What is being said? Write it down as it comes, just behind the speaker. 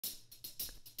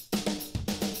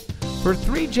For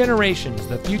 3 generations,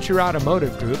 the Future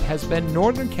Automotive Group has been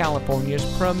Northern California's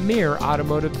premier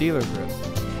automotive dealer group.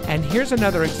 And here's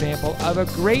another example of a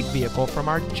great vehicle from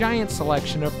our giant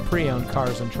selection of pre-owned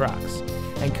cars and trucks,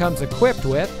 and comes equipped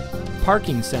with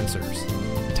parking sensors,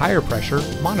 tire pressure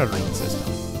monitoring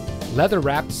system,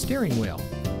 leather-wrapped steering wheel,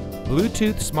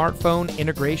 Bluetooth smartphone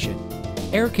integration,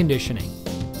 air conditioning,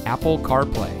 Apple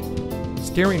CarPlay,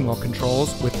 steering wheel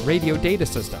controls with radio data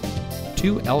system,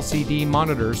 2 LCD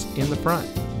monitors in the front,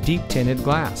 deep tinted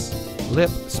glass, lip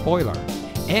spoiler,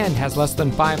 and has less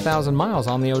than 5,000 miles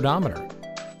on the odometer.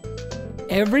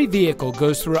 Every vehicle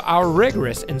goes through our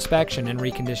rigorous inspection and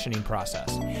reconditioning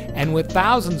process. And with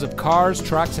thousands of cars,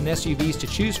 trucks, and SUVs to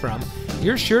choose from,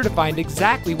 you're sure to find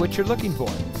exactly what you're looking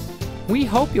for. We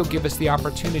hope you'll give us the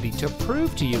opportunity to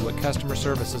prove to you what customer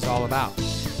service is all about.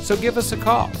 So give us a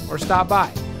call or stop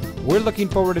by. We're looking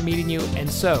forward to meeting you, and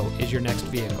so is your next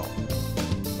vehicle.